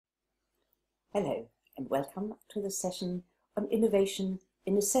Hello, and welcome to the session on innovation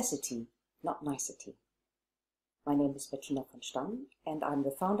in necessity, not nicety. My name is Bettina von Stamm, and I'm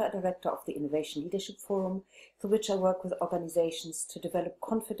the founder and director of the Innovation Leadership Forum, through which I work with organizations to develop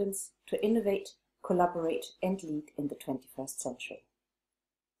confidence to innovate, collaborate, and lead in the 21st century.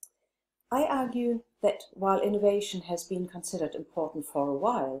 I argue that while innovation has been considered important for a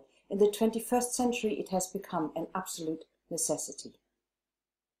while, in the 21st century it has become an absolute necessity.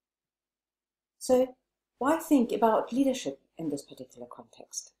 So, why think about leadership in this particular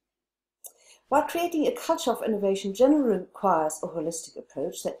context? While creating a culture of innovation generally requires a holistic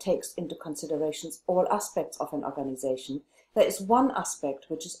approach that takes into consideration all aspects of an organization, there is one aspect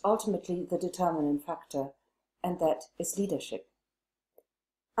which is ultimately the determining factor, and that is leadership.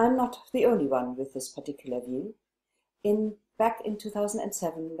 I'm not the only one with this particular view. Back in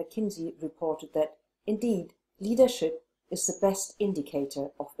 2007, McKinsey reported that, indeed, leadership is the best indicator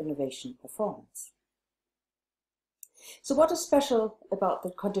of innovation performance. So what is special about the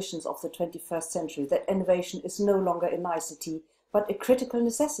conditions of the 21st century that innovation is no longer a nicety, but a critical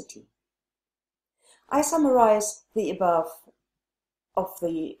necessity? I summarize the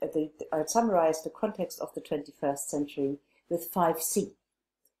context of the 21st century with 5C,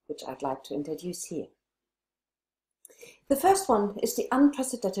 which I'd like to introduce here. The first one is the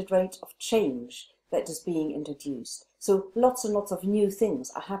unprecedented rate of change that is being introduced. So lots and lots of new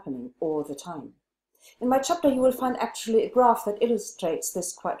things are happening all the time. In my chapter you will find actually a graph that illustrates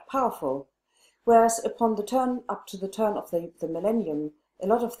this quite powerful. Whereas upon the turn of the millennium, a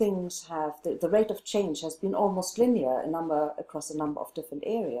lot of things the rate of change has been almost linear across a number of different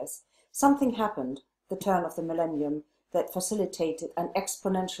areas. Something happened, the turn of the millennium, that facilitated an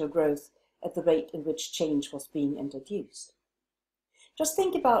exponential growth at the rate in which change was being introduced. Just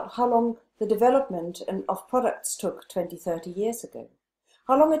think about how long the development of products took 20, 30 years ago.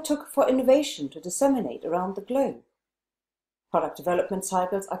 How long it took for innovation to disseminate around the globe. Product development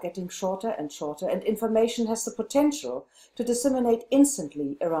cycles are getting shorter and shorter, and information has the potential to disseminate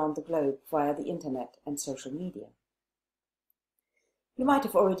instantly around the globe via the internet and social media. You might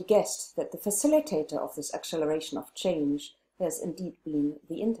have already guessed that the facilitator of this acceleration of change has indeed been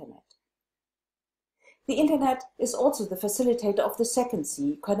the internet. The internet is also the facilitator of the second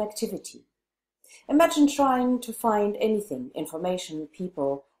C, connectivity. Imagine trying to find anything, information,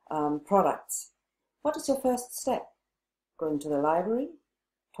 people, products. What is your first step? Going to the library?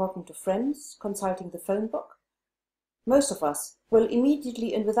 Talking to friends? Consulting the phone book? Most of us will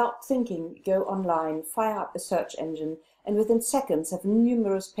immediately and without thinking go online, fire up a search engine, and within seconds have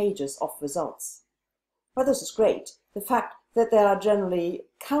numerous pages of results. While this is great, the fact that there are generally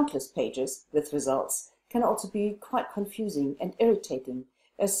countless pages with results can also be quite confusing and irritating,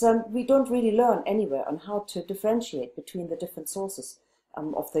 as we don't really learn anywhere on how to differentiate between the different sources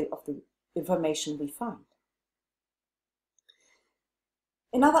of the information we find.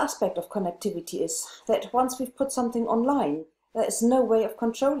 Another aspect of connectivity is that once we've put something online, there is no way of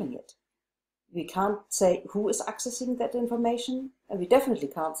controlling it. We can't say who is accessing that information, and we definitely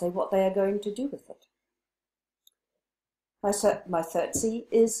can't say what they are going to do with it. My third C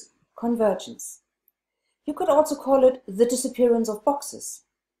is convergence. You could also call it the disappearance of boxes.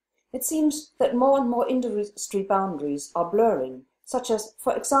 It seems that more and more industry boundaries are blurring, such as,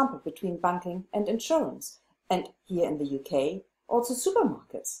 for example, between banking and insurance, and here in the UK, also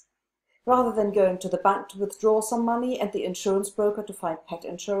supermarkets. Rather than going to the bank to withdraw some money and the insurance broker to find pet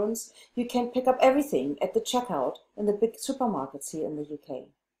insurance, you can pick up everything at the checkout in the big supermarkets here in the UK.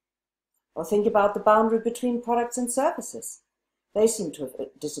 Or think about the boundary between products and services. They seem to have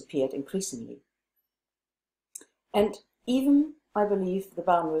disappeared increasingly. And even, I believe, the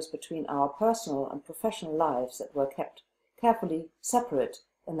boundaries between our personal and professional lives that were kept carefully separate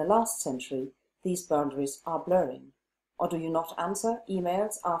in the last century, these boundaries are blurring. Or do you not answer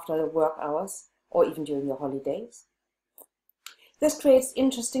emails after work hours or even during your holidays? This creates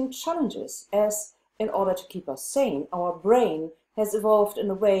interesting challenges, as in order to keep us sane, our brain has evolved in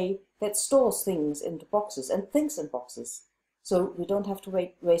a way that stores things into boxes and thinks in boxes, so we don't have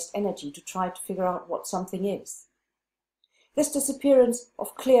to waste energy to try to figure out what something is. This disappearance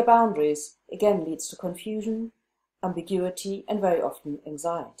of clear boundaries again leads to confusion, ambiguity, and very often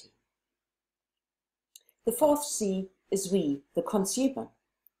anxiety. The fourth C is we, the consumer.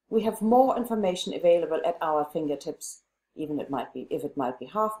 We have more information available at our fingertips, even if it might be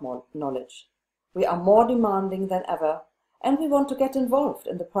half more knowledge. We are more demanding than ever, and we want to get involved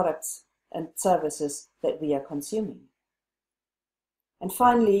in the products and services that we are consuming. And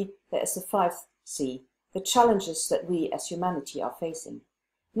finally, there is the fifth C, the challenges that we as humanity are facing.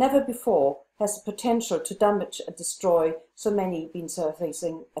 Never before has the potential to damage and destroy so many been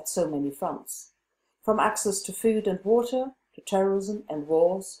surfacing at so many fronts. From access to food and water, to terrorism and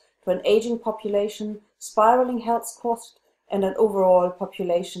wars, to an aging population, spiraling health costs, and an overall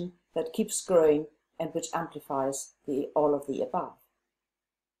population that keeps growing and which amplifies all of the above.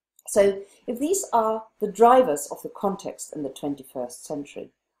 So, if these are the drivers of the context in the 21st century,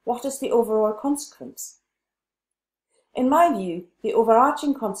 what is the overall consequence? In my view, the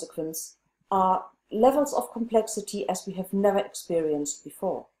overarching consequence are levels of complexity as we have never experienced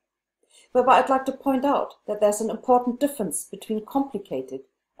before. But I'd like to point out that there's an important difference between complicated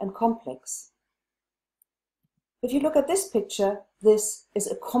and complex. If you look at this picture, this is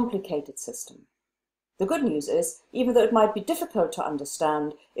a complicated system. The good news is, even though it might be difficult to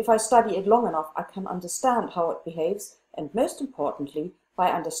understand, if I study it long enough, I can understand how it behaves, and most importantly,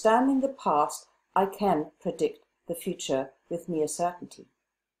 by understanding the past, I can predict the future with near certainty.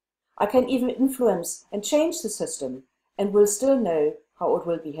 I can even influence and change the system, and will still know how it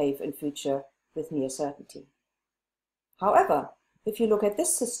will behave in future with near certainty. However, if you look at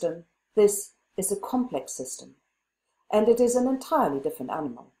this system, this is a complex system, and it is an entirely different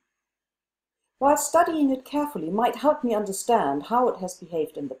animal. While studying it carefully might help me understand how it has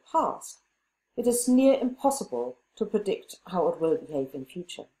behaved in the past, it is near impossible to predict how it will behave in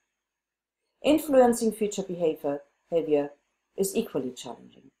future. Influencing future behavior is equally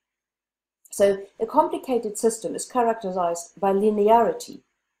challenging. So, a complicated system is characterized by linearity.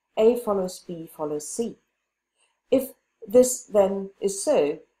 A follows B follows C. If this then is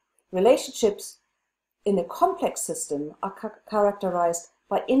so, relationships in a complex system are characterized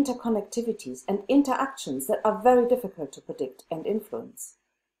by interconnectivities and interactions that are very difficult to predict and influence.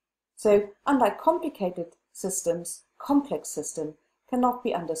 So, unlike complicated systems, complex system cannot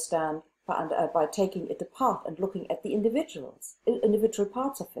be understood by taking it apart and looking at the individual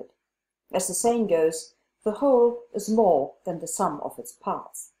parts of it. As the saying goes, the whole is more than the sum of its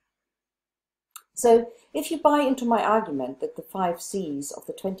parts. So, if you buy into my argument that the 5 C's of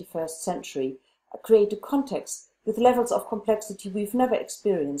the 21st century create a context with levels of complexity we've never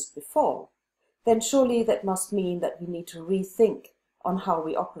experienced before, then surely that must mean that we need to rethink on how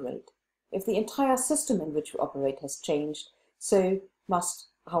we operate. If the entire system in which we operate has changed, so must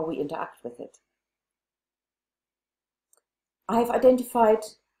how we interact with it. I have identified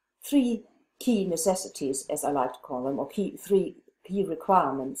 3 key necessities, as I like to call them, or 3 key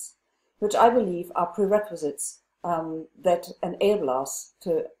requirements, which I believe are prerequisites that enable us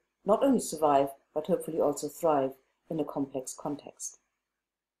to not only survive, but hopefully also thrive in a complex context.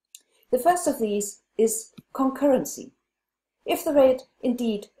 The first of these is concurrency. If the rate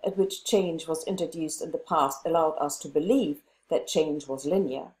indeed at which change was introduced in the past allowed us to believe that change was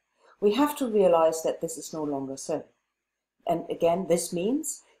linear, we have to realize that this is no longer so. And again, this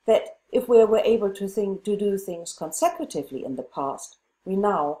means that if we were able to do things consecutively in the past, we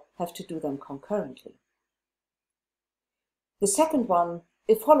now have to do them concurrently. The second one,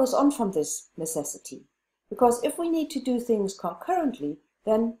 it follows on from this necessity, because if we need to do things concurrently,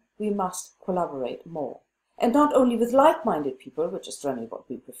 then we must collaborate more. And not only with like-minded people, which is generally what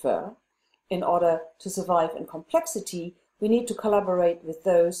we prefer. In order to survive in complexity, we need to collaborate with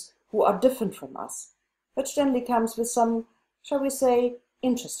those who are different from us, which generally comes with some, shall we say,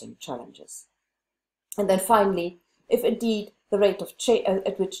 interesting challenges. And then finally, if indeed the rate of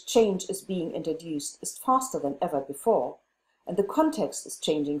at which change is being introduced is faster than ever before, and the context is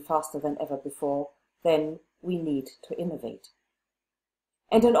changing faster than ever before, then we need to innovate.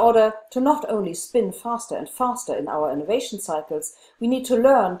 And in order to not only spin faster and faster in our innovation cycles, we need to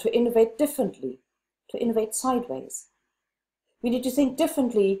learn to innovate differently, to innovate sideways. We need to think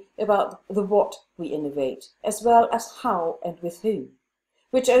differently about the what we innovate, as well as how and with whom,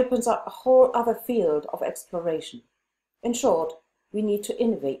 which opens up a whole other field of exploration. In short, we need to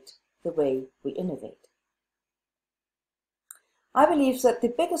innovate the way we innovate. I believe that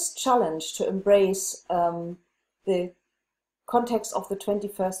the biggest challenge to embrace the context of the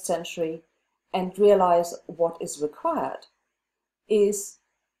 21st century and realize what is required is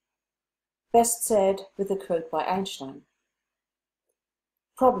best said with a quote by Einstein.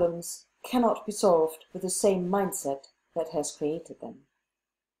 Problems cannot be solved with the same mindset that has created them,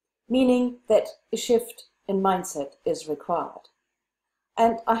 meaning that a shift in mindset is required.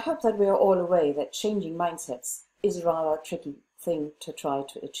 And I hope that we are all aware that changing mindsets is a rather tricky thing to try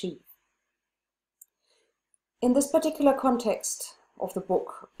to achieve. In this particular context of the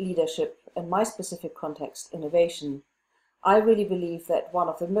book Leadership and my specific context, Innovation, I really believe that one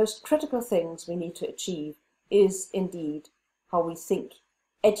of the most critical things we need to achieve is indeed how we think,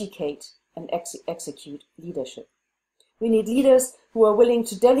 educate and execute leadership. We need leaders who are willing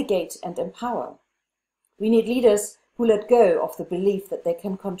to delegate and empower. We need leaders who let go of the belief that they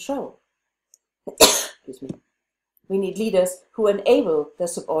can control. Excuse me. We need leaders who enable their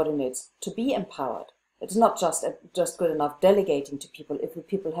subordinates to be empowered. It's not just good enough delegating to people if the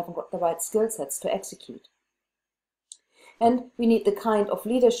people haven't got the right skill sets to execute. And we need the kind of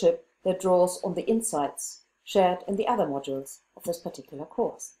leadership that draws on the insights shared in the other modules of this particular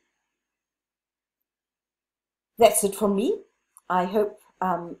course. That's it from me. I hope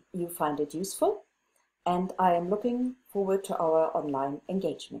you find it useful, and I am looking forward to our online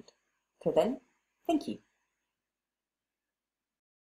engagement. Till then, thank you.